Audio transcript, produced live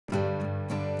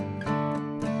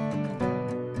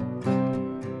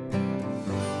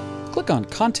click on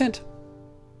Content,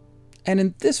 and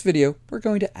in this video, we're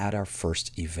going to add our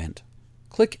first event.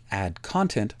 Click Add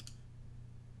Content,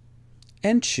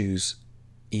 and choose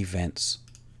Events.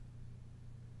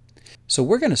 So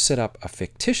we're going to set up a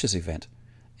fictitious event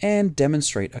and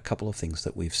demonstrate a couple of things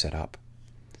that we've set up.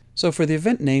 So for the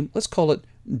event name, let's call it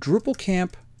Drupal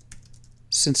Camp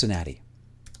Cincinnati.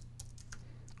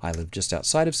 I live just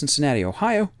outside of Cincinnati,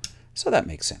 Ohio, so that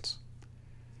makes sense.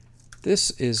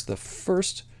 This is the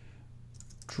first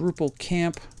Drupal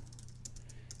camp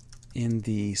in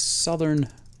the southern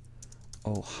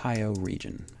Ohio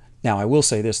region. Now, I will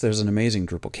say this, there's an amazing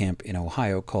Drupal camp in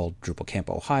Ohio called Drupal Camp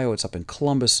Ohio. It's up in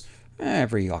Columbus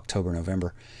every October,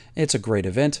 November. It's a great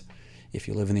event. If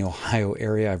you live in the Ohio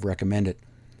area, I'd recommend it.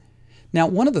 Now,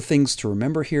 one of the things to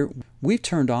remember here, we've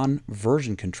turned on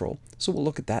version control, so we'll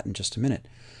look at that in just a minute.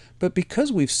 But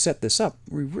because we've set this up,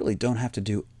 we really don't have to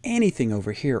do anything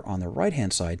over here on the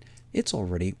right-hand side. It's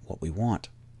already what we want.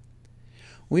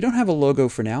 We don't have a logo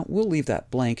for now. We'll leave that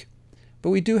blank. But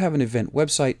we do have an event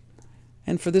website.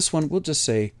 And for this one, we'll just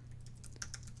say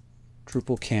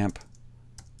Drupal Camp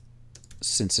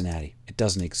Cincinnati. It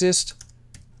doesn't exist,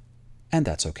 and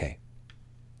that's okay.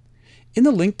 In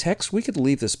the link text, we could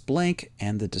leave this blank,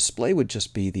 and the display would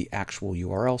just be the actual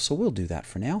URL, so we'll do that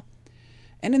for now.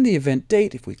 And in the event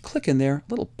date, if we click in there, a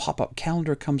little pop-up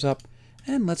calendar comes up,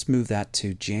 and let's move that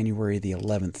to January the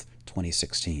 11th,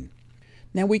 2016.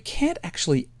 Now, we can't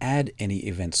actually add any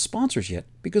event sponsors yet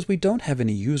because we don't have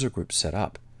any user groups set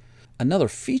up. Another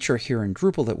feature here in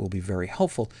Drupal that will be very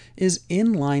helpful is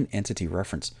inline entity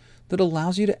reference that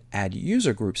allows you to add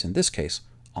user groups, in this case,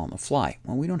 on the fly.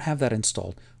 When we don't have that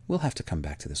installed, we'll have to come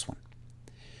back to this one.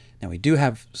 Now, we do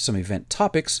have some event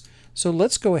topics, so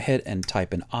let's go ahead and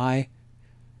type an I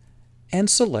and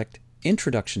select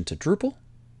Introduction to Drupal.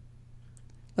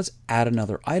 Let's add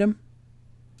another item,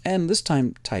 and this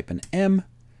time type an M,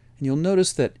 and you'll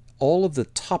notice that all of the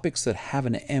topics that have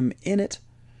an M in it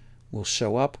will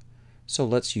show up. So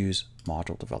let's use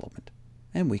module development,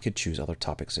 and we could choose other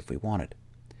topics if we wanted.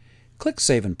 Click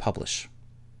Save and Publish.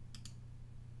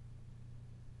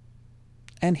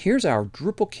 And here's our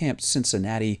Drupal Camp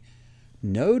Cincinnati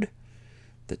node,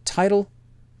 the title,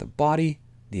 the body,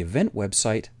 the event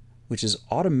website, which is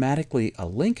automatically a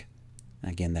link.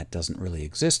 Again, that doesn't really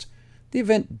exist. The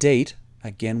event date,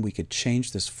 again, we could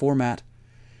change this format.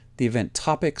 The event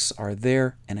topics are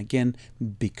there, and again,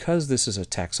 because this is a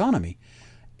taxonomy,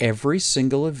 every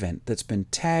single event that's been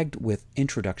tagged with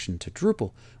Introduction to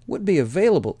Drupal would be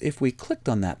available if we clicked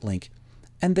on that link,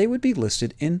 and they would be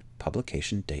listed in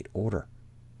publication date order.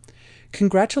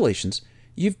 Congratulations,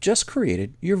 you've just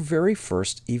created your very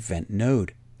first event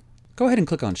node. Go ahead and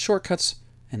click on Shortcuts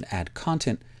and Add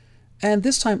Content, and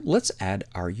this time let's add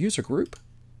our user group.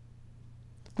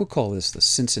 We'll call this the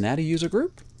Cincinnati user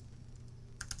group.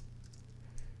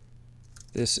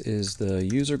 This is the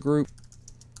user group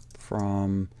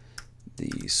from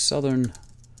the southern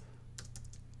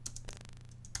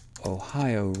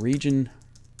Ohio region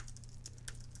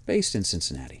based in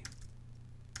Cincinnati.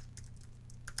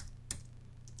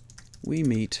 We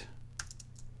meet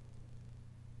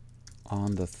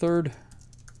on the third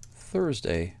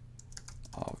Thursday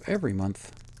of every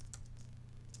month.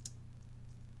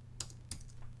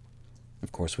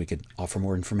 Of course, we could offer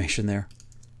more information there.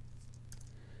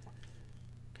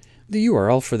 The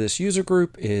URL for this user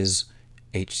group is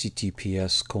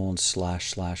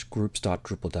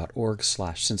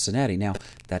https://groups.drupal.org/Cincinnati. Now,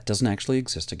 that doesn't actually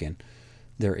exist again.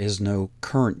 There is no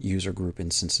current user group in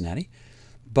Cincinnati,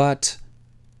 but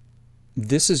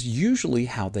this is usually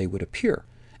how they would appear.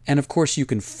 And of course, you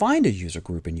can find a user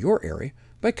group in your area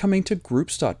by coming to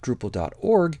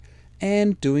groups.drupal.org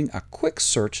and doing a quick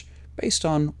search based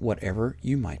on whatever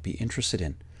you might be interested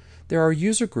in. There are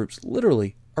user groups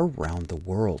literally around the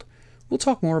world. We'll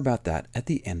talk more about that at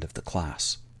the end of the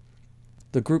class.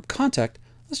 The group contact,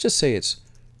 let's just say it's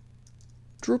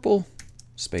Drupal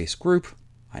space group.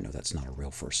 I know that's not a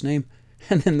real first name.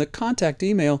 And then the contact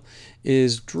email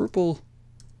is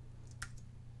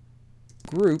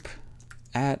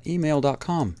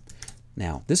drupalgroup@email.com.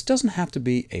 Now, this doesn't have to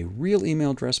be a real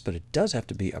email address, but it does have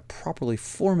to be a properly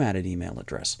formatted email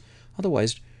address.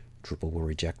 Otherwise, Drupal will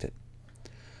reject it.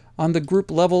 On the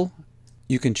group level,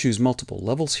 you can choose multiple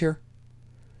levels here.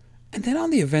 And then on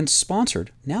the event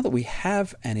sponsored, now that we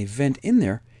have an event in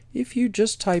there, if you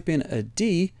just type in a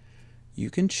D, you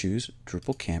can choose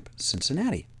Drupal Camp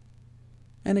Cincinnati.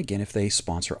 And again, if they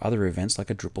sponsor other events like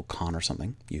a DrupalCon or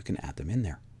something, you can add them in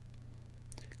there.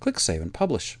 Click Save and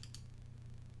Publish.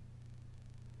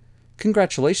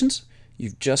 Congratulations,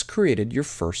 you've just created your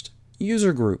first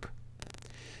user group.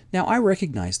 Now, I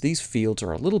recognize these fields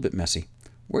are a little bit messy.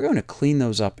 We're going to clean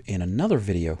those up in another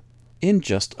video in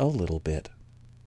just a little bit.